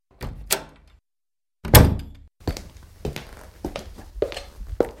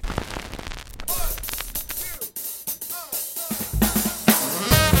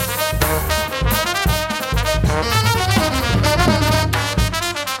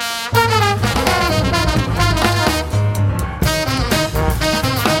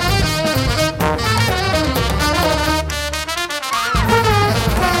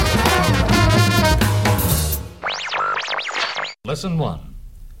Lesson 1.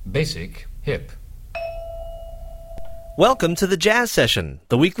 Basic Hip. Welcome to the Jazz Session,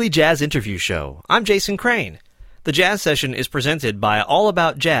 the weekly jazz interview show. I'm Jason Crane. The Jazz Session is presented by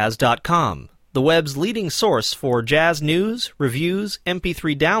allaboutjazz.com, the web's leading source for jazz news, reviews,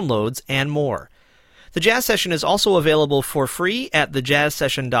 MP3 downloads, and more. The Jazz Session is also available for free at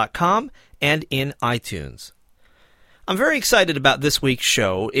thejazzsession.com and in iTunes. I'm very excited about this week's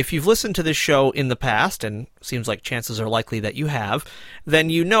show. If you've listened to this show in the past, and seems like chances are likely that you have,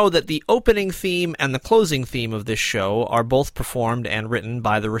 then you know that the opening theme and the closing theme of this show are both performed and written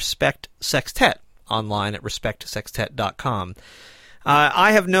by the Respect Sextet, online at respectsextet.com.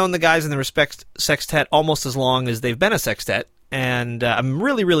 I have known the guys in the Respect Sextet almost as long as they've been a sextet, and I'm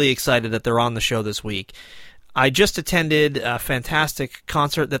really, really excited that they're on the show this week. I just attended a fantastic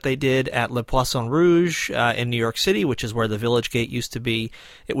concert that they did at Le Poisson Rouge in New York City, which is where the Village Gate used to be.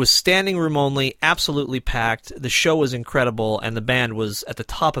 It was standing room only, absolutely packed. The show was incredible, and the band was at the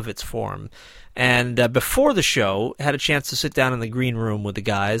top of its form. And before the show, I had a chance to sit down in the green room with the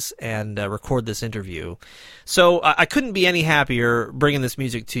guys and record this interview. So I couldn't be any happier bringing this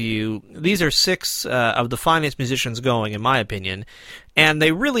music to you. These are six of the finest musicians going, in my opinion, and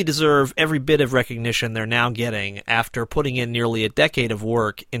they really deserve every bit of recognition they're now getting after putting in nearly a decade of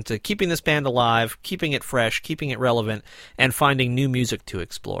work into keeping this band alive, keeping it fresh, keeping it relevant, and finding new music to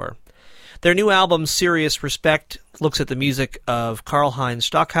explore. Their new album, Sirius Respect, looks at the music of Karlheinz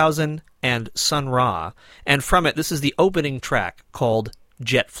Stockhausen and Sun Ra, and from it, this is the opening track called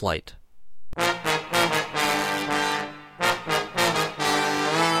Jet Flight.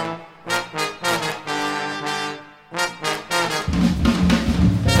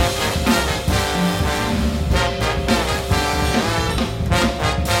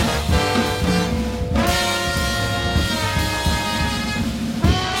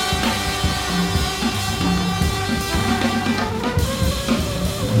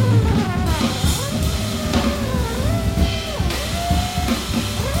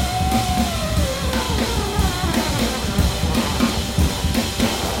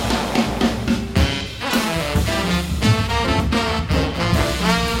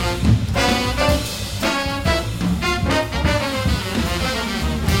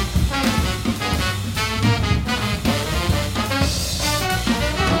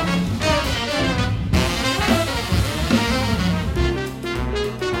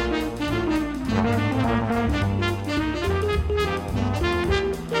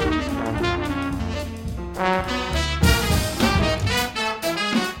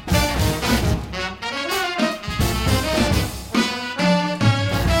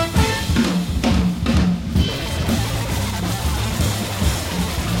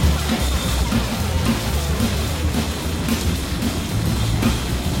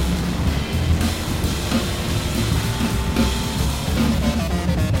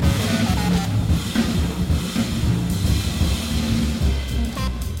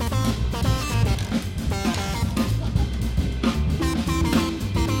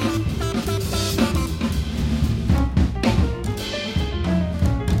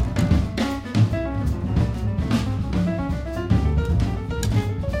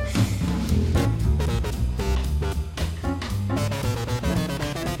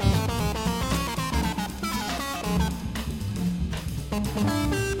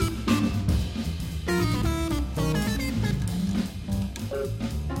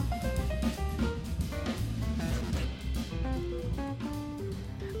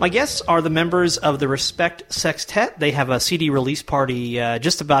 My guests are the members of the Respect Sextet. They have a CD release party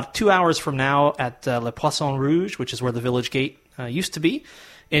just about 2 hours from now at Le Poisson Rouge, which is where the Village Gate used to be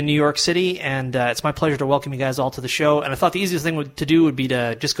in New York City. And it's my pleasure to welcome you guys all to the show. And I thought the easiest thing to do would be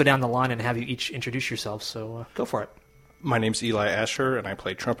to just go down the line and have you each introduce yourselves. So go for it. My name's Eli Asher, and I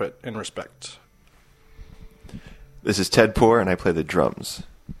play trumpet in Respect. This is Ted Poor, and I play the drums.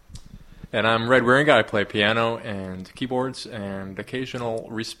 And I'm Red Waringa. I play piano and keyboards and occasional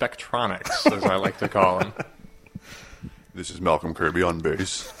respectronics, as I like to call them. This is Malcolm Kirby on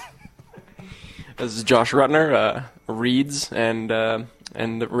bass. This is Josh Rutner, reeds and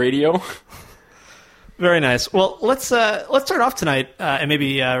the radio. Very nice. Well, let's start off tonight, and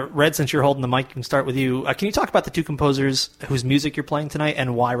maybe Red, since you're holding the mic, can start with you. Can you talk about the two composers whose music you're playing tonight,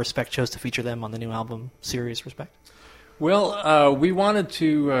 and why Respect chose to feature them on the new album, Sirius Respect? Well, we wanted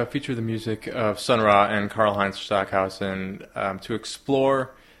to feature the music of Sun Ra and Karlheinz Stockhausen to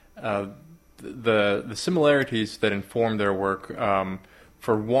explore the similarities that inform their work.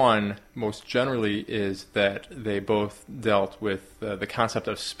 For one, most generally, is that they both dealt with the concept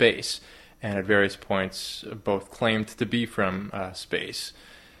of space, and at various points both claimed to be from space.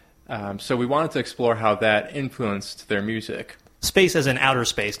 So we wanted to explore how that influenced their music. Space as in outer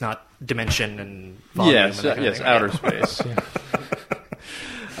space, not dimension and volume. Yes, and that kind of yes, thing. outer space.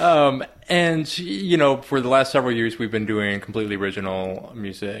 And, you know, for the last several years, we've been doing completely original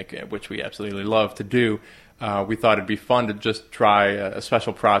music, which we absolutely love to do. We thought it'd be fun to just try a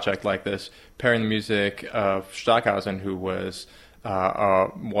special project like this, pairing the music of Stockhausen, who was a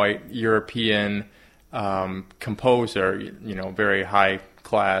white European composer, you know, very high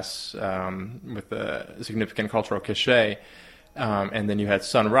class with a significant cultural cachet. And then you had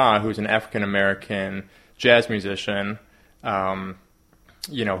Sun Ra, who's an African-American jazz musician,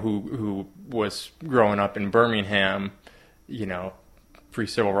 you know, who was growing up in Birmingham, you know,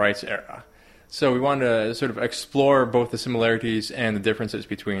 pre-civil rights era. So we wanted to sort of explore both the similarities and the differences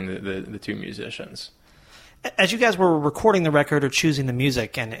between the two musicians. As you guys were recording the record or choosing the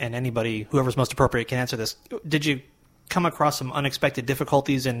music, and anybody, whoever's most appropriate can answer this, did you come across some unexpected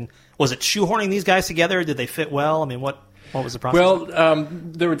difficulties? And was it shoehorning these guys together? Did they fit well? I mean, what was the process? Well,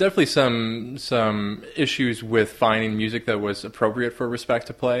 there were definitely some issues with finding music that was appropriate for Respect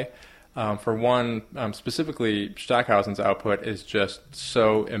to play. For one, specifically, Stockhausen's output is just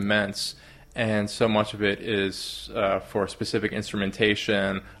so immense, and so much of it is for specific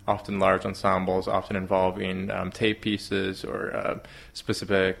instrumentation, often large ensembles, often involving tape pieces or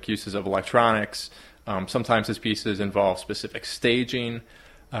specific uses of electronics. Sometimes his pieces involve specific staging.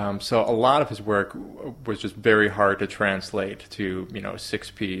 So a lot of his work was just very hard to translate to, you know,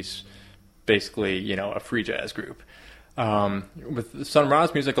 6-piece, basically, you know, a free jazz group. With Sun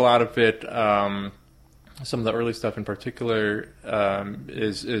Ra's music, a lot of it, some of the early stuff in particular,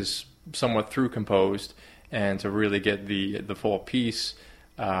 is somewhat through composed, and to really get the full piece,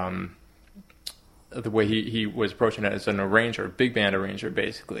 the way he was approaching it as an arranger, big band arranger,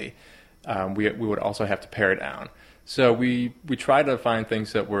 basically, we would also have to pare it down. So we tried to find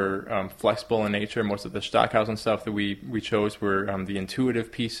things that were flexible in nature. Most of the Stockhausen stuff that we chose were the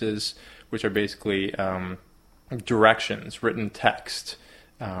intuitive pieces, which are basically directions, written text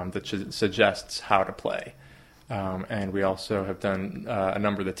that suggests how to play. And we also have done a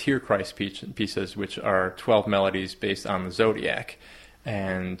number of the Tierkreis pieces, which are 12 melodies based on the Zodiac.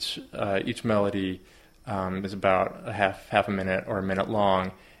 And each melody is about half a minute or a minute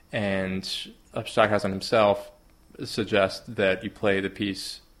long. And Stockhausen himself suggests that you play the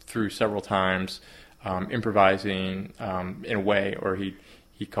piece through several times, improvising in a way, or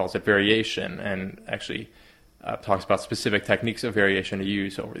he calls it variation, and actually talks about specific techniques of variation to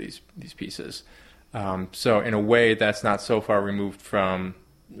use over these pieces. So in a way, that's not so far removed from,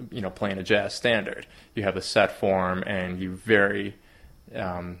 you know, playing a jazz standard. You have a set form, and you vary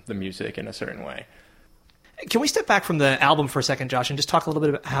the music in a certain way. Can we step back from the album for a second, Josh, and just talk a little bit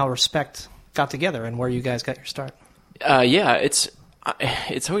about how Respect got together and where you guys got your start? Yeah,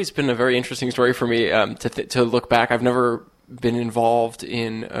 it's always been a very interesting story for me to look back. I've never been involved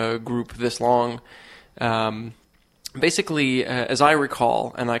in a group this long. Basically, as I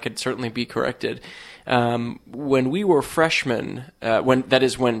recall, and I could certainly be corrected, when we were freshmen,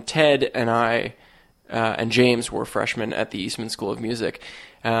 when Ted and I and James were freshmen at the Eastman School of Music,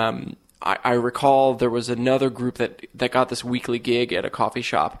 I recall there was another group that got this weekly gig at a coffee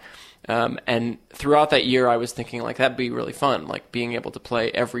shop. And throughout that year, I was thinking, like, that'd be really fun, like being able to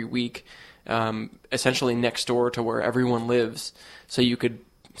play every week, essentially next door to where everyone lives. So you could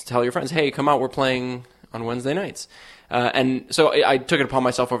tell your friends, hey, come out, we're playing on Wednesday nights. And so I took it upon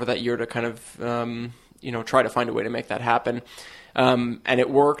myself over that year to kind of, try to find a way to make that happen. And it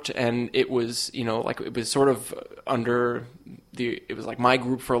worked, and it was, it was sort of it was like my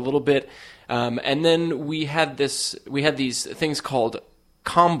group for a little bit. And then we had these things called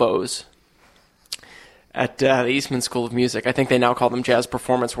combos at the Eastman School of Music. I think they now call them jazz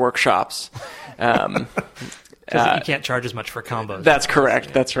performance workshops. You can't charge as much for combos. That's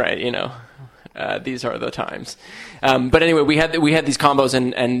correct. That's right. These are the times. But anyway, we had these combos,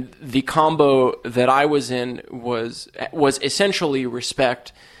 and the combo that I was in was essentially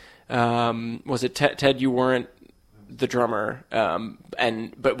Respect. Was it Ted? You weren't the drummer,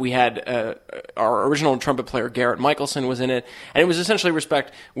 but we had our original trumpet player Garrett Michelson was in it, and it was essentially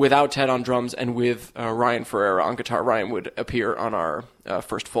Respect without Ted on drums and with Ryan Ferreira on guitar. Ryan would appear on our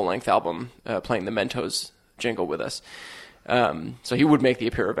first full-length album, playing the Mentos jingle with us. So he would make the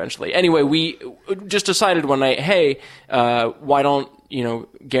appear eventually. Anyway, we just decided one night, hey, why don't,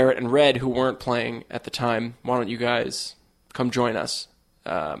 Garrett and Red, who weren't playing at the time, why don't you guys come join us?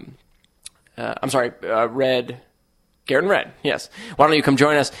 Garrett and Red, yes. Why don't you come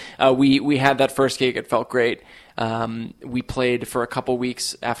join us? We had that first gig. It felt great. We played for a couple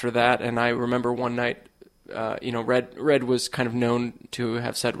weeks after that, and I remember one night, Red was kind of known to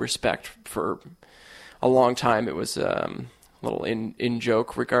have said Respect for a long time. It was little in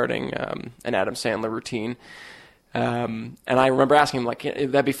joke regarding an Adam Sandler routine. And I remember asking him, like,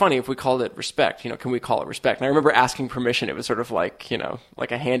 that'd be funny if we called it Respect. Can we call it Respect? And I remember asking permission. It was sort of like,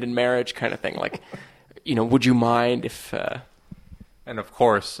 like a hand in marriage kind of thing. Like, would you mind if... And of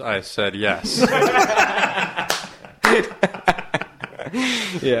course, I said yes.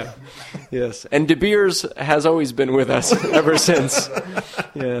 Yeah. Yes. And De Beers has always been with us ever since.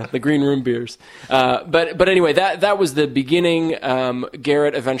 Yeah, the Green Room beers. But anyway, that was the beginning.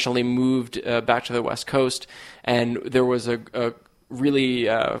 Garrett eventually moved back to the West Coast, and there was a really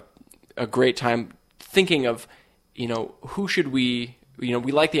a great time thinking of, who should we... we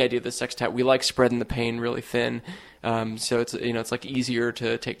like the idea of the sextet. We like spreading the pain really thin. So it's it's like easier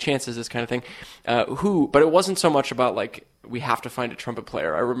to take chances, this kind of thing. But it wasn't so much about like we have to find a trumpet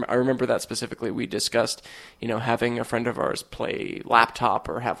player. I remember that specifically. We discussed having a friend of ours play laptop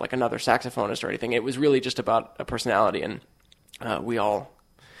or have like another saxophonist or anything. It was really just about a personality, and we all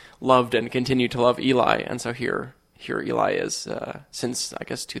loved and continue to love Eli. And so here Eli is since I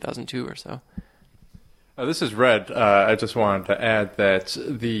guess 2002 or so. This is Red. I just wanted to add that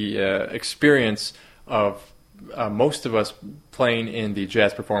the experience of most of us playing in the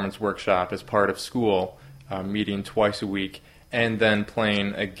jazz performance workshop as part of school, meeting twice a week, and then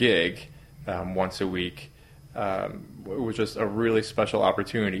playing a gig once a week, it was just a really special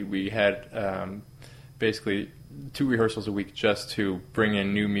opportunity. We had basically 2 rehearsals a week just to bring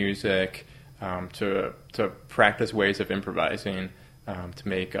in new music, to practice ways of improvising, to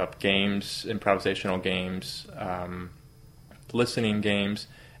make up games, improvisational games, listening games.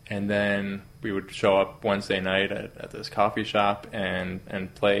 And then we would show up Wednesday night at this coffee shop and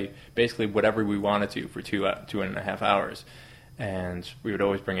play basically whatever we wanted to for 2.5 hours. And we would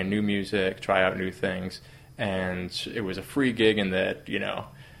always bring in new music, try out new things. And it was a free gig in that,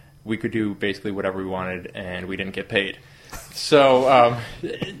 we could do basically whatever we wanted and we didn't get paid. So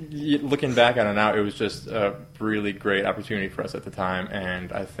looking back on it now, it was just a really great opportunity for us at the time.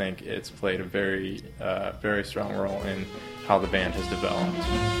 And I think it's played a very, very strong role in how the band has developed.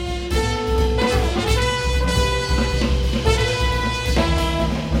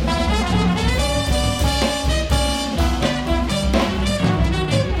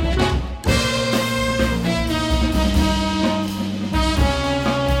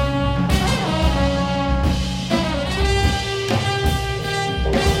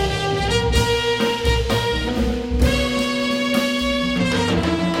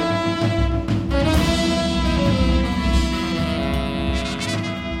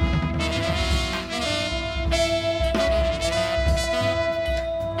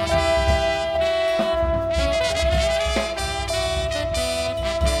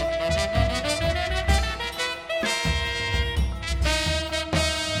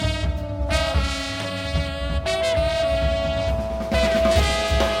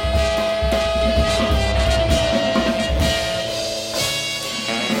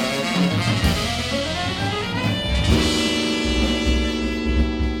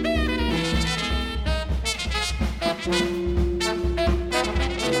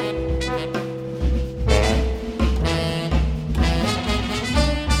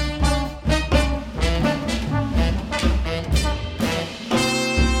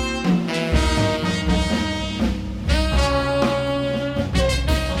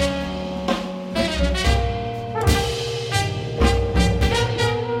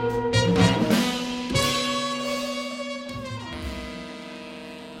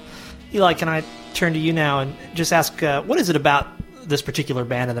 Eli, can I turn to you now and just ask, what is it about this particular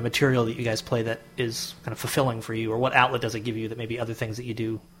band and the material that you guys play that is kind of fulfilling for you, or what outlet does it give you that maybe other things that you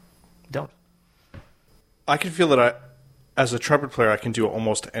do don't? I can feel that as a trumpet player, I can do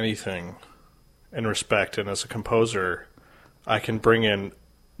almost anything in Respect, and as a composer, I can bring in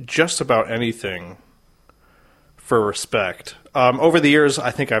just about anything for Respect. Over the years, I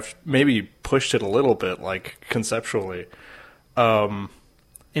think I've maybe pushed it a little bit, like conceptually.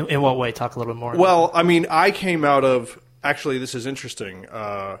 In what way? Talk a little bit more. Well, I mean, I came out of... Actually, this is interesting.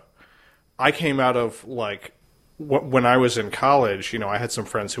 I came out of, like... When I was in college, I had some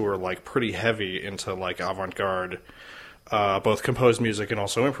friends who were, like, pretty heavy into, like, avant-garde, both composed music and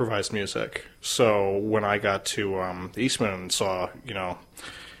also improvised music. So when I got to Eastman and saw,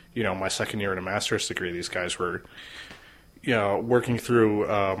 my second year in a master's degree, these guys were, working through...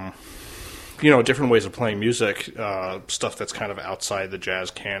 different ways of playing music, stuff that's kind of outside the jazz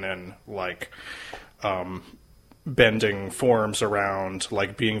canon, like bending forms around,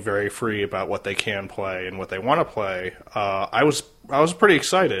 like being very free about what they can play and what they want to play. I was pretty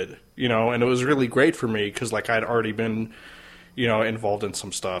excited, and it was really great for me because, like, I'd already been, involved in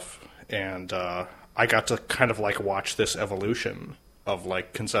some stuff, and I got to kind of like watch this evolution of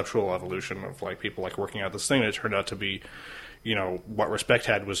like conceptual evolution of like people like working out this thing. It turned out to be, what Respect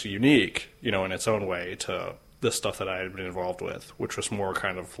had was unique, in its own way to the stuff that I had been involved with, which was more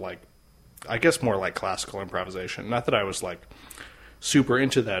kind of like, I guess more like classical improvisation. Not that I was like super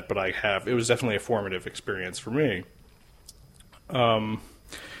into that, but it was definitely a formative experience for me.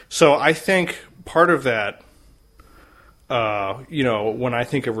 So I think part of that, when I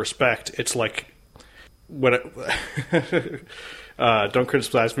think of Respect, it's like, don't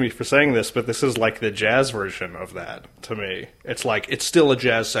criticize me for saying this, but this is like the jazz version of that to me. It's like, it's still a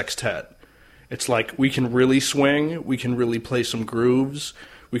jazz sextet. It's like, we can really swing, we can really play some grooves,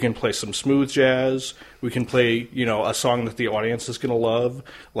 we can play some smooth jazz, we can play, a song that the audience is going to love.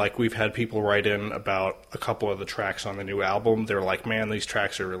 Like, we've had people write in about a couple of the tracks on the new album. They're like, man, these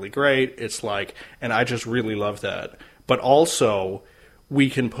tracks are really great. It's like, and I just really love that. But also, we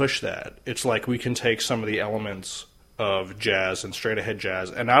can push that. It's like, we can take some of the elements of jazz and straight ahead jazz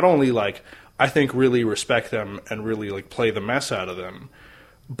and not only like, I think really respect them and really like play the mess out of them,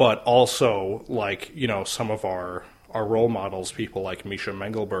 but also like, some of our role models, people like Misha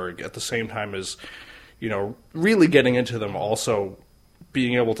Mengelberg, at the same time as, really getting into them, also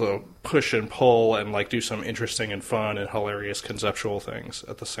being able to push and pull and like do some interesting and fun and hilarious conceptual things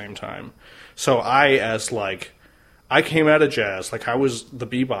at the same time. So I came out of jazz, like I was the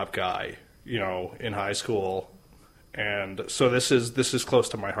bebop guy, in high school. And so this is close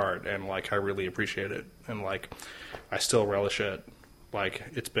to my heart, and like I really appreciate it, and like I still relish it. Like,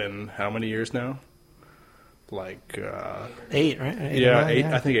 it's been how many years now? Like 8, right? 8 yeah, 9, 8.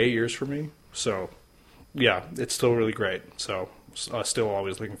 I think 8 years for me. So yeah, it's still really great. So still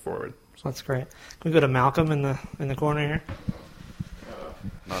always looking forward. That's great. Can we go to Malcolm in the corner here?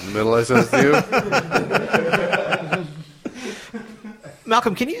 Not in the middle, I says to you.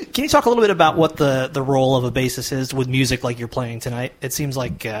 Malcolm, can you talk a little bit about what the role of a bassist is with music like you're playing tonight? It seems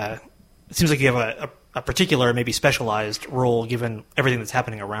like you have a particular, maybe specialized role given everything that's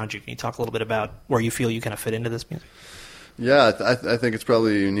happening around you. Can you talk a little bit about where you feel you kind of fit into this music? Yeah, I think it's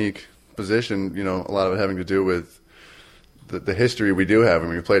probably a unique position. A lot of it having to do with the history we do have. I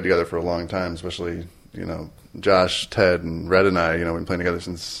mean, we played together for a long time, especially Josh, Ted, and Red and I. We've been playing together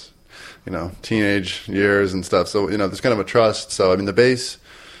since teenage years and stuff. So, there's kind of a trust. So, I mean, the bass,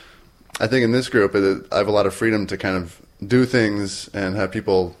 I think in this group, I have a lot of freedom to kind of do things and have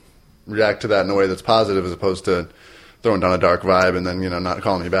people react to that in a way that's positive as opposed to throwing down a dark vibe and then, not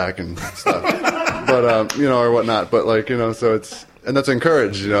calling me back and stuff. But, or whatnot. But, so it's, and that's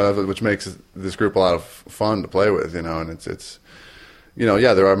encouraged, which makes this group a lot of fun to play with, and it's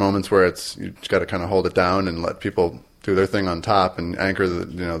there are moments where you just got to kind of hold it down and let people do their thing on top and anchor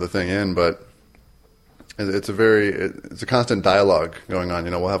the thing in, but it's a constant dialogue going on.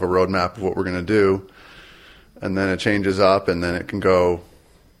 We'll have a roadmap of what we're going to do, and then it changes up, and then it can go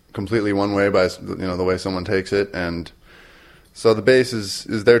completely one way by the way someone takes it, and so the bass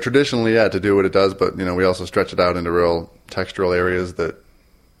is there traditionally, to do what it does, but we also stretch it out into real textural areas that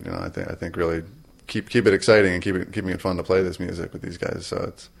I think really keep it exciting and keeping it fun to play this music with these guys. So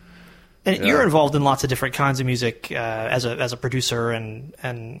it's. And you're involved in lots of different kinds of music as a producer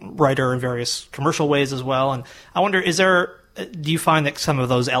and writer in various commercial ways as well. And I wonder, do you find that some of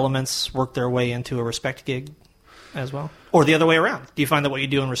those elements work their way into a Respect gig as well? Or the other way around? Do you find that what you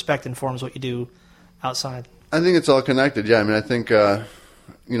do in Respect informs what you do outside? I think it's all connected, yeah. I mean, I think,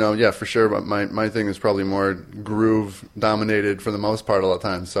 for sure, but my thing is probably more groove-dominated for the most part a lot of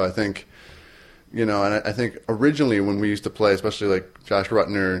times. So I think, and I think originally when we used to play, especially like Josh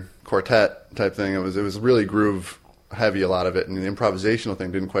Rutner quartet type thing, it was really groove heavy, a lot of it, and the improvisational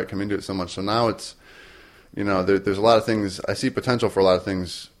thing didn't quite come into it so much. So now it's, there's a lot of things, I see potential for a lot of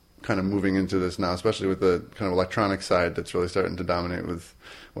things kind of moving into this now, especially with the kind of electronic side that's really starting to dominate with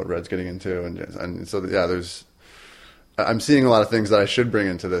what Red's getting into, and so I'm seeing a lot of things that I should bring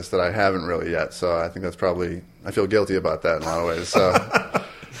into this that I haven't really yet. So I think that's probably, I feel guilty about that in a lot of ways. So.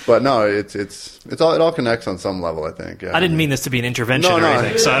 But no, it all connects on some level, I think. Yeah. I didn't mean this to be an intervention or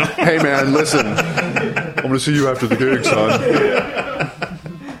anything. So. Hey man, listen, I'm going to see you after the gig, son.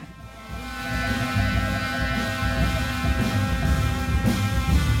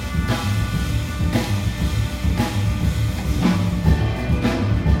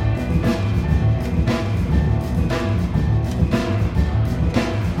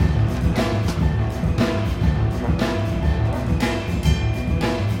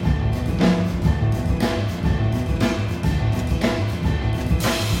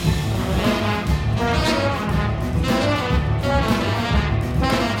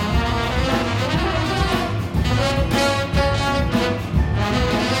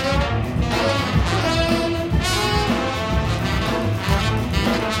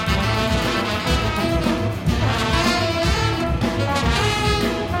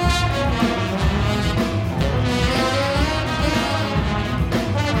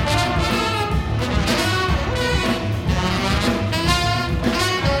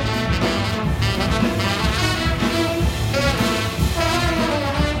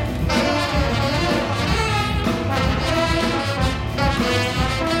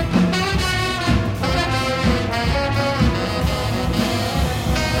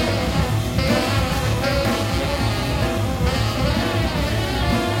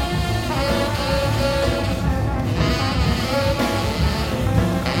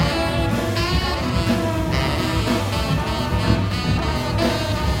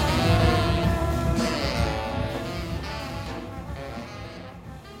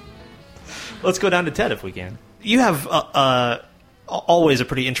 Let's go down to Ted if we can. You have always a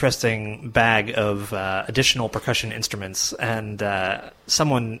pretty interesting bag of additional percussion instruments, and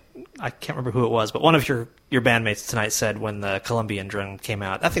someone, I can't remember who it was, but one of your bandmates tonight said when the Colombian drum came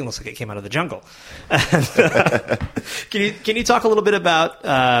out, that thing looks like it came out of the jungle. And, can you talk a little bit about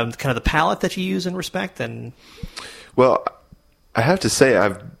kind of the palette that you use in Respect? And Well, I have to say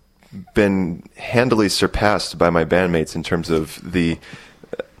I've been handily surpassed by my bandmates in terms of the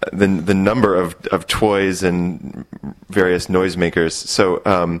number of toys and various noisemakers. So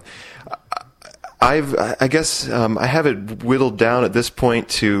I guess I have it whittled down at this point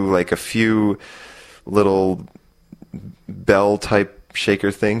to like a few little bell type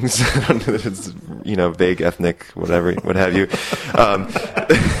shaker things. It's, vague, ethnic, whatever, what have you.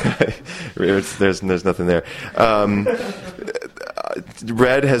 There's nothing there.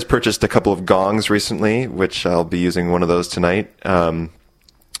 Red has purchased a couple of gongs recently, which I'll be using one of those tonight.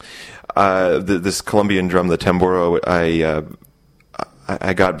 This Colombian drum, the tamboro,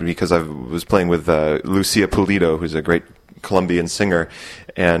 I got because I was playing with Lucia Pulido, who's a great Colombian singer,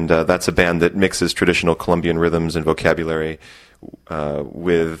 and that's a band that mixes traditional Colombian rhythms and vocabulary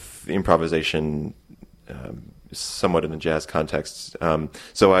with improvisation, somewhat in a jazz context.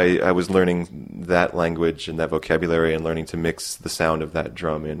 So I was learning that language and that vocabulary and learning to mix the sound of that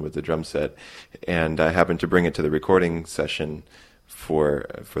drum in with the drum set, and I happened to bring it to the recording session for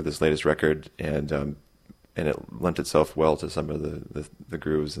this latest record, and it lent itself well to some of the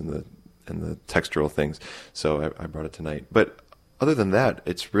grooves and the textural things. So I brought it tonight. But other than that,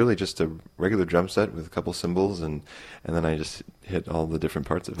 it's really just a regular drum set with a couple cymbals, and then I just hit all the different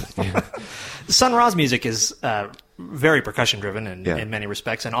parts of it. Sun Ra's music is very percussion driven in many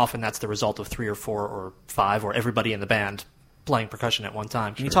respects, and often that's the result of 3 or 4 or 5 or everybody in the band playing percussion at one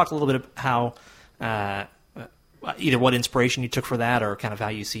time. Can you talk a little bit about how either what inspiration you took for that, or kind of how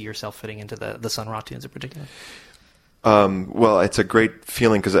you see yourself fitting into the Sun Ra tunes in particular? Well, it's a great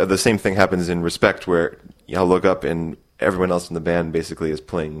feeling because the same thing happens in Respect, where I'll look up and everyone else in the band basically is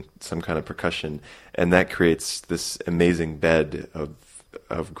playing some kind of percussion, and that creates this amazing bed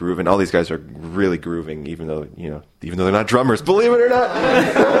of groove. And all these guys are really grooving, even though they're not drummers. Believe it or not.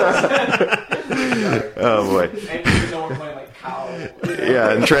 Oh boy.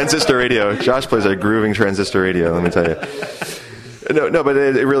 Yeah, and transistor radio. Josh plays a grooving transistor radio. Let me tell you. No, but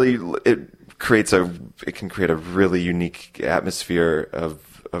it really can create a really unique atmosphere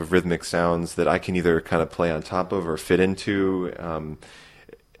of rhythmic sounds that I can either kind of play on top of or fit into.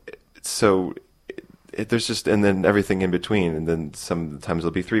 There's just, and then everything in between, and then sometimes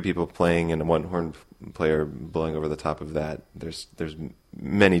there'll be 3 people playing and a one horn player blowing over the top of that. There's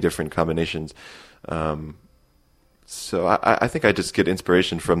many different combinations. So I think I just get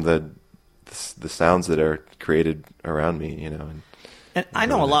inspiration from the sounds that are created around me, And I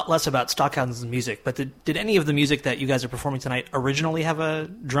know a lot less about Stockhausen's music, but did any of the music that you guys are performing tonight originally have a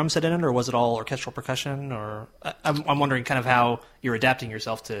drum set in it, or was it all orchestral percussion? Or I'm wondering kind of how you're adapting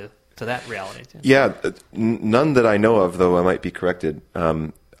yourself to that reality. Too. Yeah, none that I know of, though I might be corrected.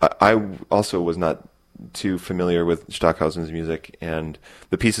 I also was not too familiar with Stockhausen's music, and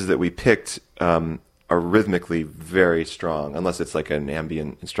the pieces that we picked are rhythmically very strong, unless it's like an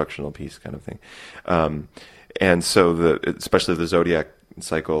ambient instructional piece kind of thing. And so especially the Zodiac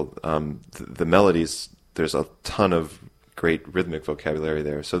cycle, the melodies, there's a ton of great rhythmic vocabulary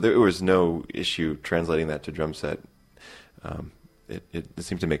there. So there was no issue translating that to drum set. It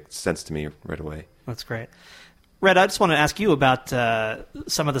seemed to make sense to me right away. That's great. Red, I just want to ask you about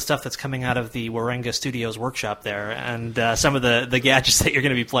some of the stuff that's coming out of the Warenga Studios workshop there, and some of the gadgets that you're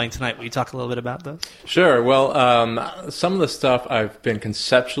going to be playing tonight. Will you talk a little bit about those? Sure. Well, some of the stuff I've been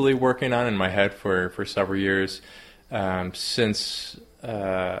conceptually working on in my head for several years, since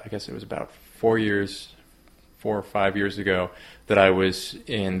I guess it was about 4 or 5 years ago that I was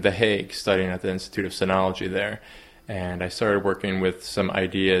in The Hague studying at the Institute of Sonology there, and I started working with some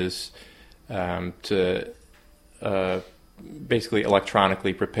ideas to basically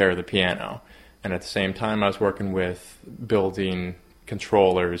electronically prepare the piano. And at the same time, I was working with building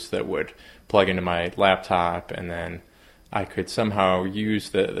controllers that would plug into my laptop, and then I could somehow use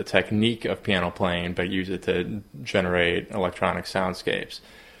the technique of piano playing, but use it to generate electronic soundscapes.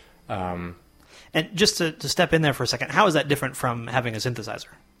 And just to step in there for a second, how is that different from having a synthesizer?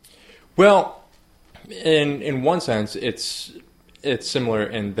 Well, in one sense, it's similar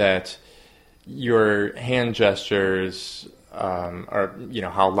in that your hand gestures are,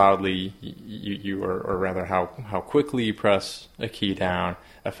 how loudly you or rather how quickly you press a key down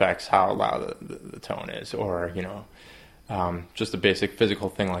affects how loud the tone is, or just a basic physical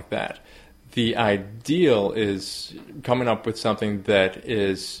thing like that. The ideal is coming up with something that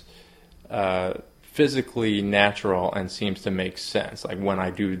is physically natural and seems to make sense. Like when I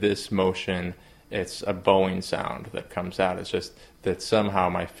do this motion, it's a bowing sound that comes out. It's just that somehow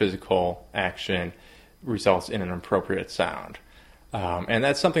my physical action results in an appropriate sound. And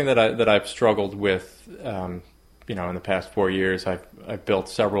that's something that I've struggled with, in the past 4 years. I've built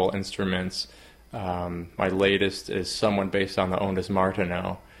several instruments. My latest is somewhat based on the Ondas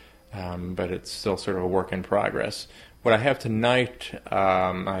Martineau, but it's still sort of a work in progress. What I have tonight,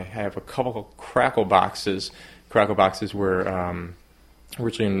 I have a couple of crackle boxes. Crackle boxes were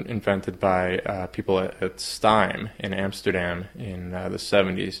originally invented by people at Stime in Amsterdam in the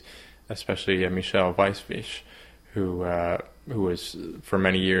 70s, especially Michel Weisfisch, who was for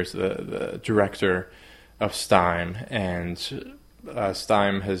many years the director of Stime, and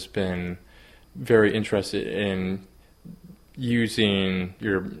Stime has been very interested in using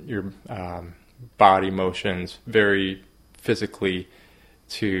your body motions very physically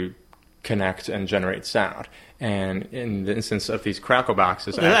to connect and generate sound. And in the instance of these crackle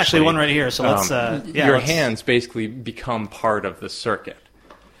boxes, there's actually one right here. So let's hands basically become part of the circuit.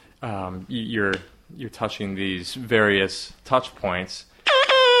 You're touching these various touch points.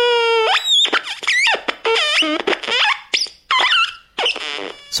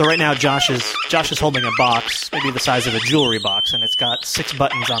 So right now, Josh is holding a box, maybe the size of a jewelry box, and it's got 6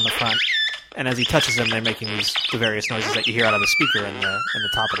 buttons on the front. And as he touches them, they're making the various noises that you hear out of the speaker in the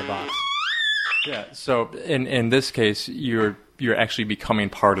top of the box. Yeah. So in this case, you're actually becoming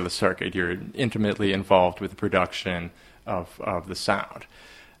part of the circuit. You're intimately involved with the production of the sound.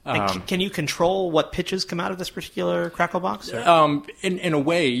 Can you control what pitches come out of this particular crackle box? In a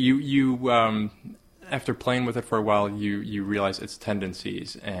way, you after playing with it for a while, you realize its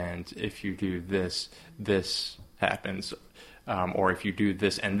tendencies, and if you do this, this happens, or if you do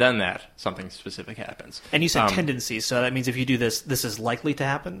this and then that, something specific happens. And you said tendencies, so that means if you do this, this is likely to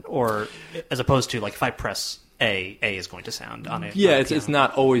happen, or as opposed to like if I press A is going to sound on it. Yeah, it's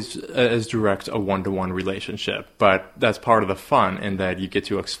not always as direct a one-to-one relationship, but that's part of the fun in that you get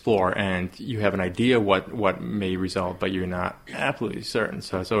to explore and you have an idea what may result, but you're not absolutely certain.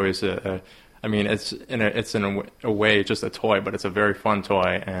 So it's always it's in a way just a toy, but it's a very fun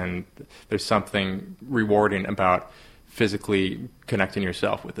toy, and there's something rewarding about physically connecting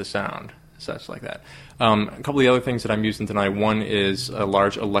yourself with the sound, such like that. A couple of the other things that I'm using tonight, one is a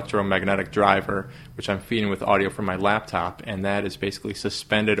large electromagnetic driver, which I'm feeding with audio from my laptop, and that is basically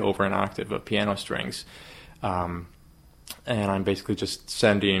suspended over an octave of piano strings. And I'm basically just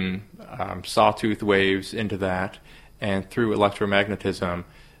sending sawtooth waves into that, and through electromagnetism,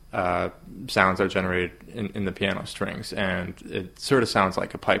 sounds are generated in the piano strings, and it sort of sounds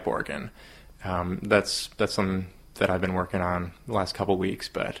like a pipe organ. That's something that I've been working on the last couple weeks,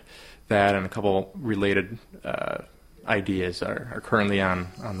 but that and a couple related ideas are currently on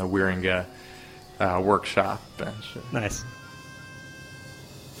the Wieringa workshop bench. Nice.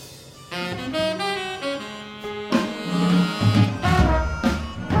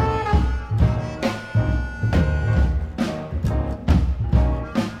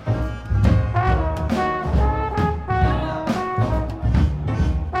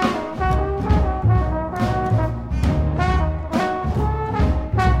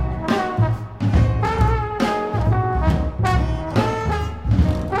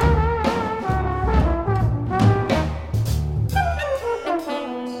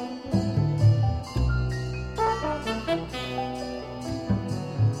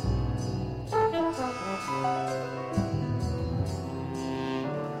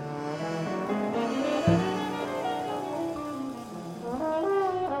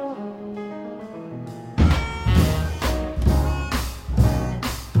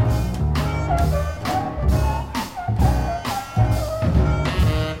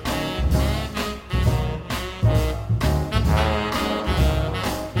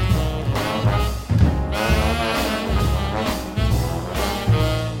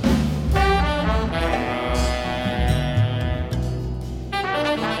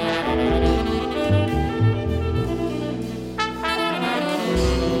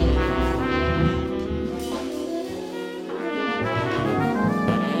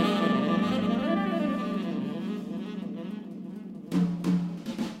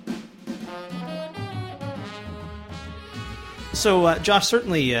 So, Josh,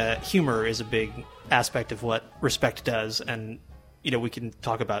 certainly humor is a big aspect of what Respect does, and we can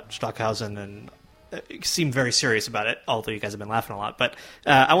talk about Stockhausen and seem very serious about it, although you guys have been laughing a lot. But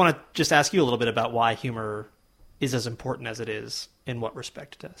I want to just ask you a little bit about why humor is as important as it is in what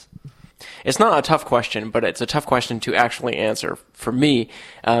Respect does. It's not a tough question, but it's a tough question to actually answer. For me,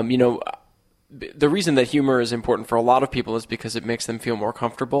 the reason that humor is important for a lot of people is because it makes them feel more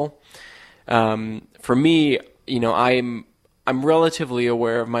comfortable. For me, I'm relatively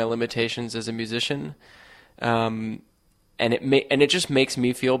aware of my limitations as a musician, and it just makes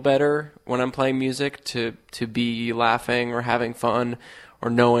me feel better when I'm playing music to be laughing or having fun or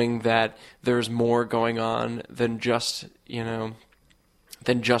knowing that there's more going on than just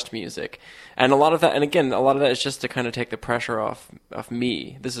music. And a lot of that is just to kind of take the pressure off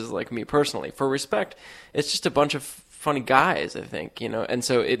me. This is like me personally. For Respect, it's just a bunch of funny guys, I think, and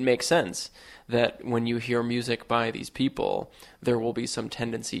so it makes sense that when you hear music by these people, there will be some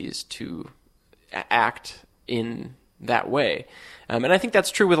tendencies to act in that way. And I think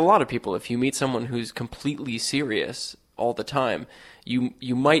that's true with a lot of people. If you meet someone who's completely serious all the time,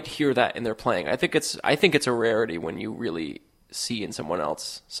 you might hear that in their playing. I think it's a rarity when you really see in someone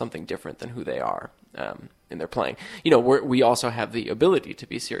else something different than who they are in their playing. We also have the ability to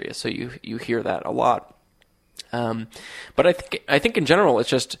be serious, so you hear that a lot. But I think in general it's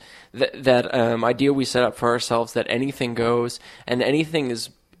just that idea we set up for ourselves that anything goes and anything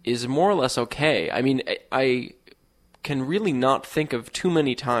is more or less okay. I mean, I can really not think of too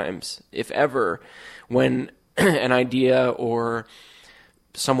many times, if ever, when an idea or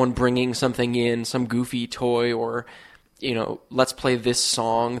someone bringing something in, some goofy toy, or let's play this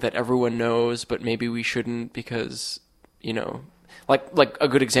song that everyone knows, but maybe we shouldn't because, like a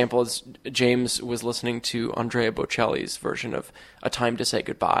good example is James was listening to Andrea Bocelli's version of A Time to Say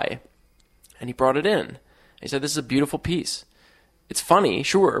Goodbye, and he brought it in. He said, "This is a beautiful piece. It's funny,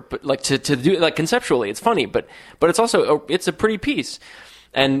 sure, but like to do like conceptually, it's funny, but it's also it's a pretty piece."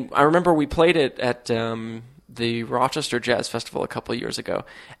 And I remember we played it at the Rochester Jazz Festival a couple of years ago,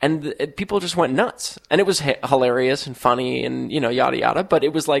 and people just went nuts. And it was hilarious and funny and yada yada. But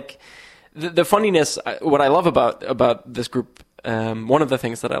it was like the funniness. What I love about this group. One of the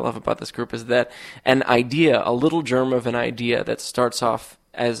things that I love about this group is that a little germ of an idea that starts off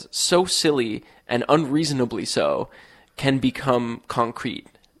as so silly and unreasonably so, can become concrete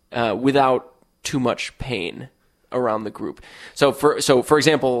without too much pain around the group. So for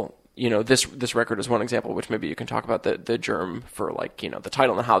example, this record is one example, which maybe you can talk about the germ for the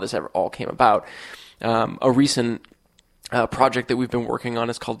title and how this ever all came about. A recent project that we've been working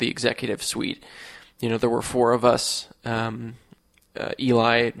on is called the Executive Suite. There were four of us.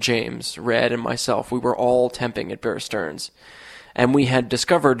 Eli, James, Red, and myself. We were all temping at Bear Stearns. And we had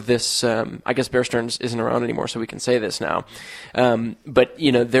discovered this, I guess Bear Stearns isn't around anymore, so we can say this now. But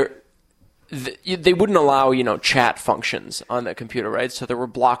they wouldn't allow, chat functions on the computer, right? So there were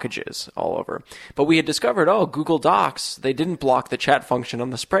blockages all over. But we had discovered, Google Docs, they didn't block the chat function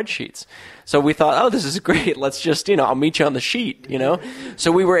on the spreadsheets. So we thought, this is great. Let's just, I'll meet you on the sheet,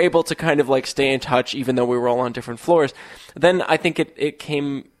 So we were able to kind of stay in touch, even though we were all on different floors. Then I think it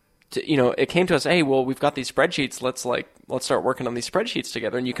came to us, hey, well, we've got these spreadsheets. Let's start working on these spreadsheets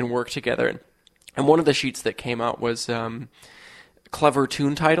together, and you can work together. And one of the sheets that came out was clever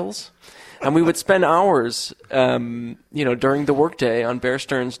tune titles. And we would spend hours, during the workday on Bear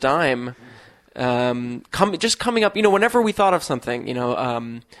Stearns' dime, just coming up, whenever we thought of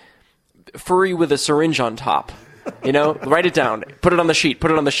something, furry with a syringe on top, write it down, put it on the sheet.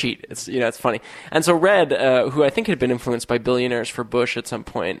 It's, it's funny. And so Red, who I think had been influenced by Billionaires for Bush at some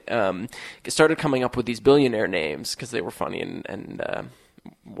point, started coming up with these billionaire names because they were funny and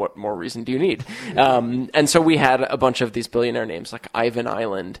what more reason do you need? And so we had a bunch of these billionaire names like Ivan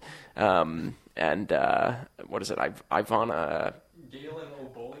Island, and what is it? Ivana.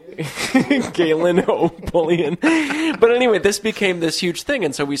 Galen O'Bullion. But anyway, this became this huge thing,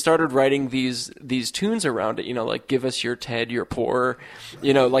 and so we started writing these tunes around it, like Give Us Your Ted, Your Poor,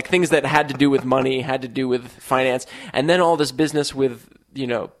 like things that had to do with money, had to do with finance, and then all this business with,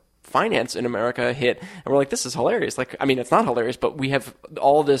 finance in America hit, and we're like, this is hilarious. It's not hilarious, but we have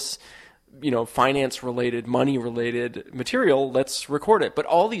all this, finance-related, money-related material, let's record it. But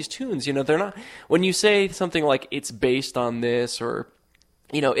all these tunes, they're not, when you say something like it's based on this or,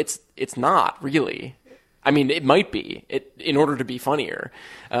 it's not really. It might be in order to be funnier.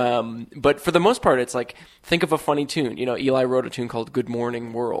 But for the most part, it's like, think of a funny tune. Eli wrote a tune called Good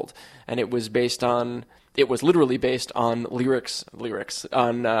Morning World, and it was literally based on lyrics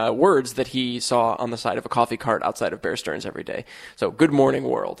on words that he saw on the side of a coffee cart outside of Bear Stearns every day. So Good Morning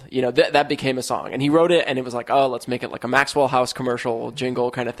World, that became a song, and he wrote it, and it was like, let's make it like a Maxwell House commercial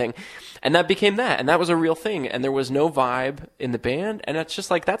jingle kind of thing. And that became that, and that was a real thing, and there was no vibe in the band, and it's just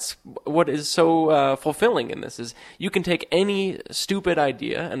like, that's what is so fulfilling in this, is you can take any stupid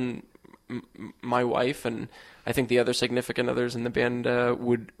idea, and my wife and I think the other significant others in the band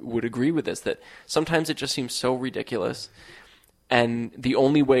would agree with this, that sometimes it just seems so ridiculous. and the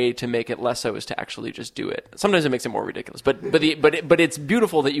only way to make it less so is to actually just do it. Sometimes it makes it more ridiculous, but it's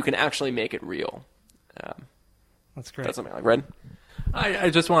beautiful that you can actually make it real. That's great. That's something like Red. I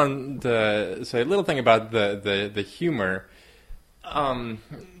just wanted to say a little thing about the humor.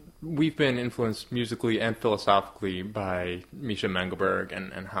 We've been influenced musically and philosophically by Misha Mengelberg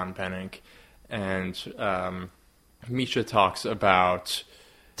and Han Penink, and Misha talks about.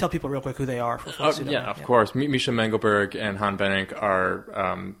 Tell people real quick who they are. For folks who don't know. Of course. Misha Mengelberg and Han Penink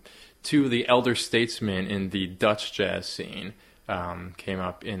are two of the elder statesmen in the Dutch jazz scene. Came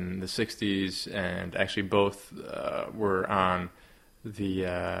up in the 60s, and actually both were on the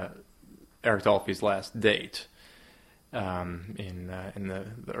Eric Dolphy's Last Date in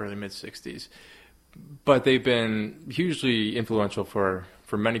the early mid-60s. But they've been hugely influential for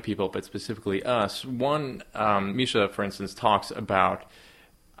many people, but specifically us. One, Misha, for instance, talks about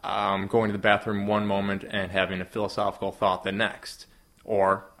going to the bathroom one moment and having a philosophical thought the next,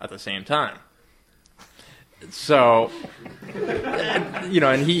 or at the same time. So,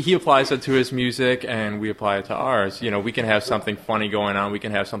 and he applies it to his music, and we apply it to ours. We can have something funny going on. We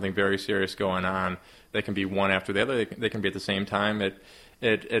can have something very serious going on. They can be one after the other. They can be at the same time.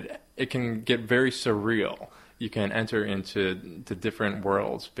 It can get very surreal. You can enter into different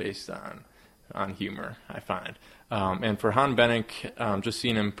worlds based on humor, I find. And for Han Penink, just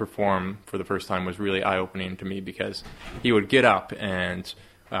seeing him perform for the first time was really eye-opening to me, because he would get up and,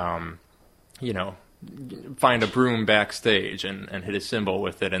 find a broom backstage and hit a cymbal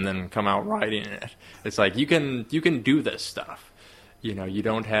with it and then come out riding it. It's like, you can do this stuff. You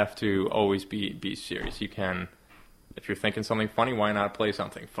don't have to always be serious. You can, if you're thinking something funny, why not play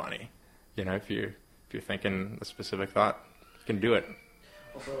something funny? If you're thinking a specific thought, you can do it.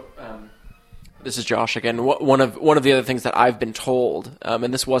 Also, this is Josh again. One of the other things that I've been told,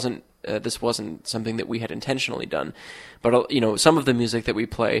 and this wasn't something that we had intentionally done, but some of the music that we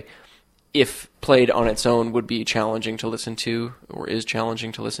play, if played on its own, would be challenging to listen to, or is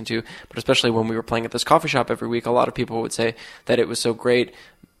challenging to listen to. But especially when we were playing at this coffee shop every week, a lot of people would say that it was so great.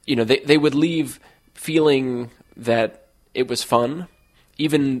 They would leave feeling that it was fun,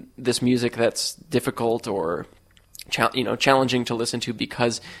 even this music that's difficult or challenging to listen to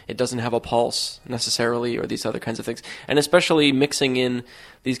because it doesn't have a pulse necessarily, or these other kinds of things. And especially mixing in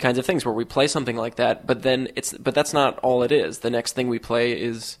these kinds of things where we play something like that, but that's not all it is. The next thing we play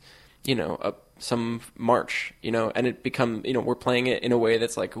is, some march, and it become, we're playing it in a way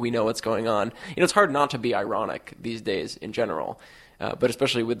that's like, we know what's going on. It's hard not to be ironic these days in general, but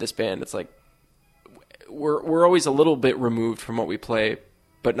especially with this band, it's like, we're always a little bit removed from what we play,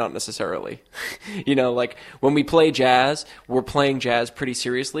 but not necessarily. Like when we play jazz, we're playing jazz pretty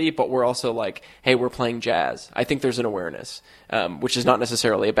seriously, but we're also like, hey, we're playing jazz. I think there's an awareness, which is not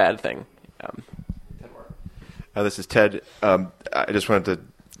necessarily a bad thing. This is Ted. I just wanted to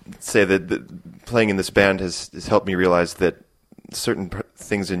say that playing in this band has helped me realize that certain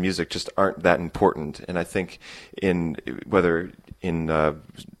things in music just aren't that important. And I think whether in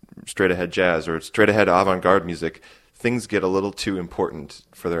straight ahead jazz or straight ahead avant-garde music, things get a little too important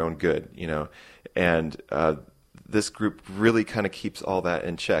for their own good, and this group really kind of keeps all that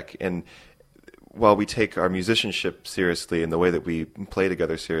in check. And while we take our musicianship seriously and the way that we play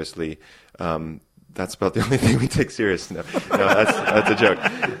together seriously, that's about the only thing we take serious. No, that's a joke.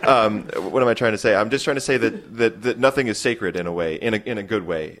 What am I trying to say? I'm just trying to say that nothing is sacred in a way, in a good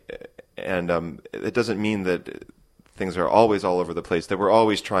way, and it doesn't mean that things are always all over the place, that we're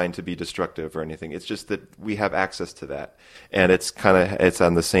always trying to be destructive or anything. It's just that we have access to that, and it's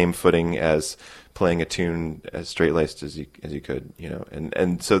on the same footing as playing a tune as straight-laced as you could,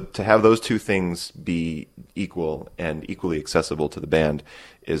 and so to have those two things be equal and equally accessible to the band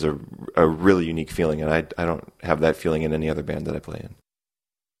is a really unique feeling, and I don't have that feeling in any other band that I play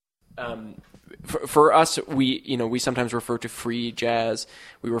in. For us, we sometimes refer to free jazz.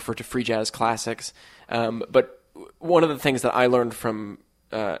 We refer to free jazz classics, but one of the things that I learned from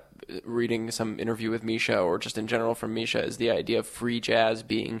reading some interview with Misha, or just in general from Misha, is the idea of free jazz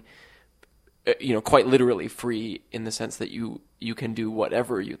being, quite literally free in the sense that you can do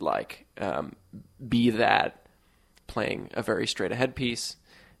whatever you'd like, be that playing a very straight ahead piece,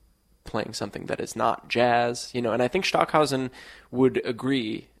 playing something that is not jazz, and I think Stockhausen would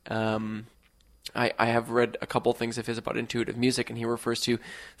agree. I have read a couple things of his about intuitive music, and he refers to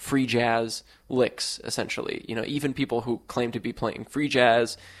free jazz licks, essentially. Even people who claim to be playing free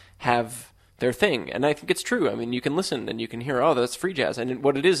jazz have their thing, and I think it's true. I mean, you can listen and you can hear, oh, that's free jazz, and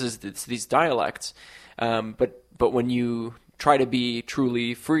what it is it's these dialects. But when you try to be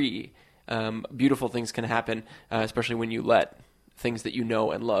truly free, beautiful things can happen, especially when you let things that you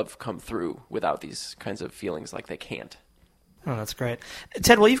know and love come through without these kinds of feelings like they can't. Oh, that's great.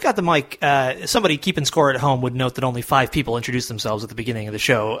 Ted, well, you've got the mic. Somebody keeping score at home would note that only 5 people introduced themselves at the beginning of the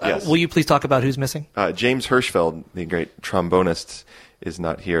show. Yes. Will you please talk about who's missing? James Hirschfeld, the great trombonist, is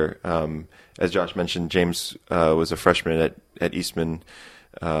not here. As Josh mentioned, James was a freshman at Eastman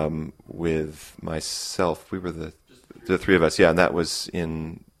with myself. We were the three of us, yeah, and that was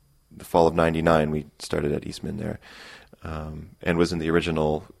in the fall of '99. We started at Eastman there, and was in the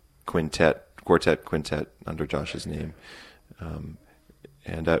original quartet under Josh's name. Well,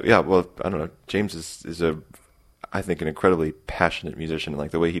 I don't know. James is I think, an incredibly passionate musician.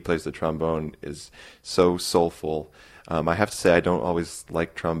 Like, the way he plays the trombone is so soulful. I have to say, I don't always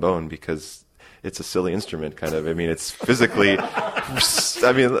like trombone because it's a silly instrument, kind of. I mean, it's physically.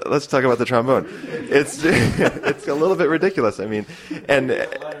 I mean, let's talk about the trombone. It's a little bit ridiculous. I mean, and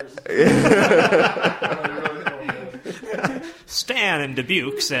Stan in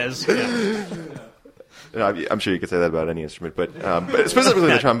Dubuque says. I'm sure you could say that about any instrument, but specifically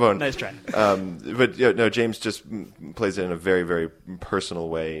the trombone. Nice try. James just plays it in a very, very personal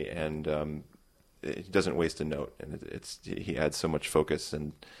way, and he doesn't waste a note, and he adds so much focus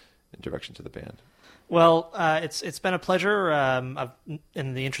and direction to the band. Well, it's been a pleasure.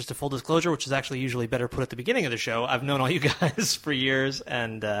 In the interest of full disclosure, which is actually usually better put at the beginning of the show, I've known all you guys for years,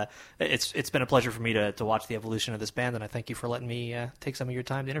 and it's been a pleasure for me to watch the evolution of this band, and I thank you for letting me take some of your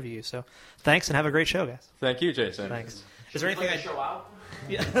time to interview you. So thanks, and have a great show, guys. Thank you, Jason. Thanks. Is there anything I show out?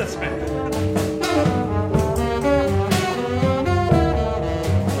 Yeah, that's right.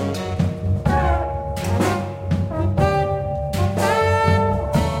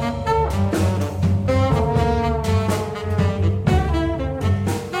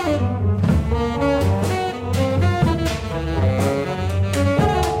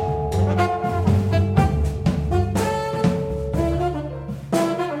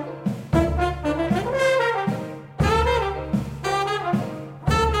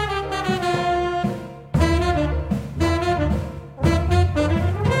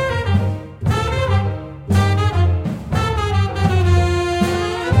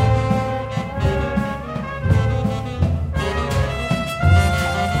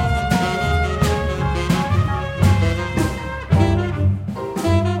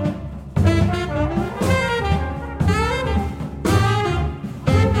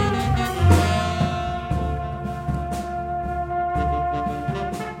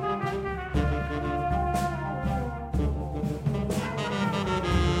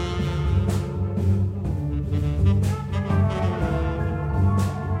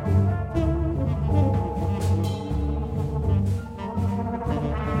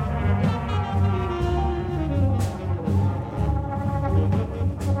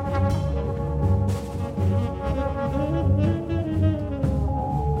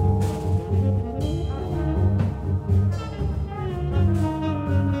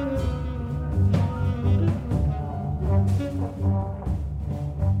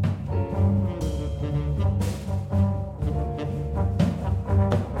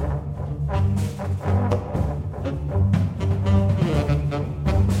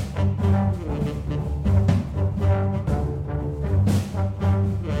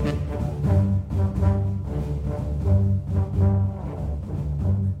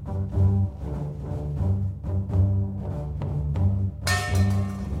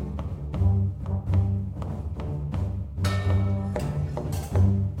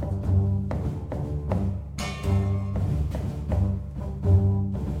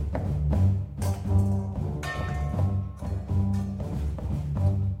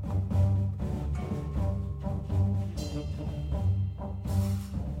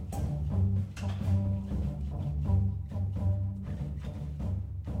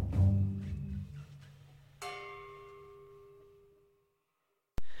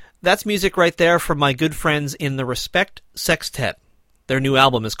 That's music right there from my good friends in the Respect Sextet. Their new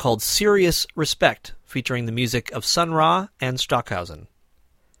album is called Sirius Respect, featuring the music of Sun Ra and Stockhausen.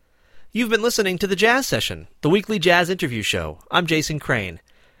 You've been listening to The Jazz Session, the weekly jazz interview show. I'm Jason Crane.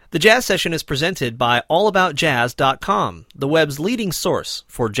 The Jazz Session is presented by allaboutjazz.com, the web's leading source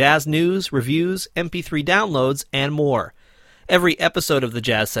for jazz news, reviews, MP3 downloads, and more. Every episode of The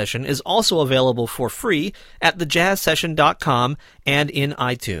Jazz Session is also available for free at thejazzsession.com and in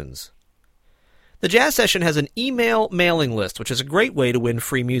iTunes. The Jazz Session has an email mailing list, which is a great way to win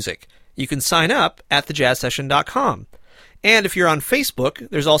free music. You can sign up at thejazzsession.com. And if you're on Facebook,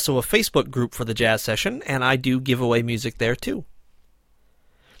 there's also a Facebook group for The Jazz Session, and I do give away music there too.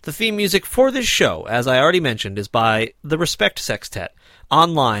 The theme music for this show, as I already mentioned, is by the Respect Sextet,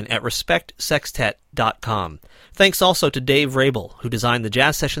 online at respectsextet.com. Thanks also to Dave Rabel, who designed the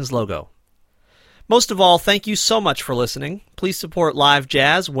Jazz Sessions logo. Most of all, thank you so much for listening. Please support live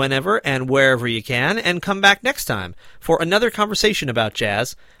jazz whenever and wherever you can, and come back next time for another conversation about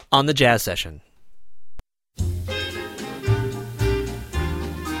jazz on the Jazz Session.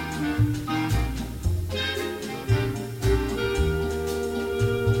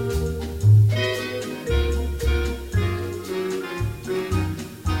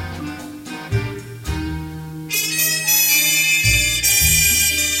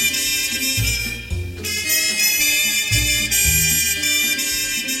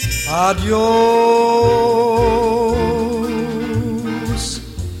 Adios.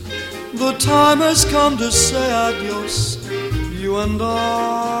 The time has come to say adios, you and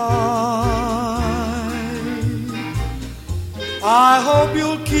I hope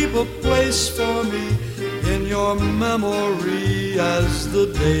you'll keep a place for me in your memory as the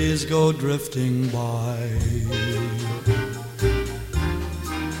days go drifting by.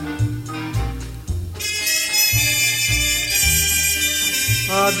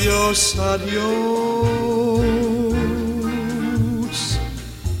 Adios, adios.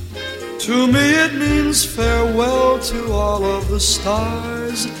 To me it means farewell to all of the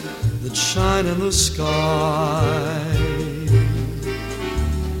stars that shine in the sky.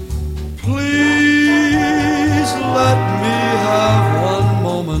 Please let me have one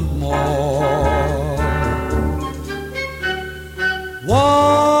moment more.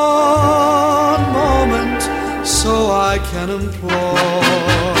 One moment so I can implore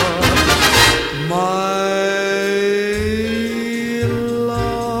my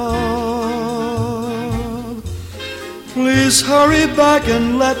love. Please hurry back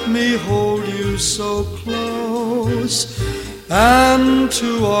and let me hold you so close. And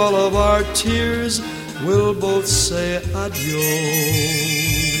to all of our tears, we'll both say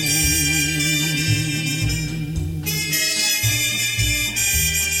adios.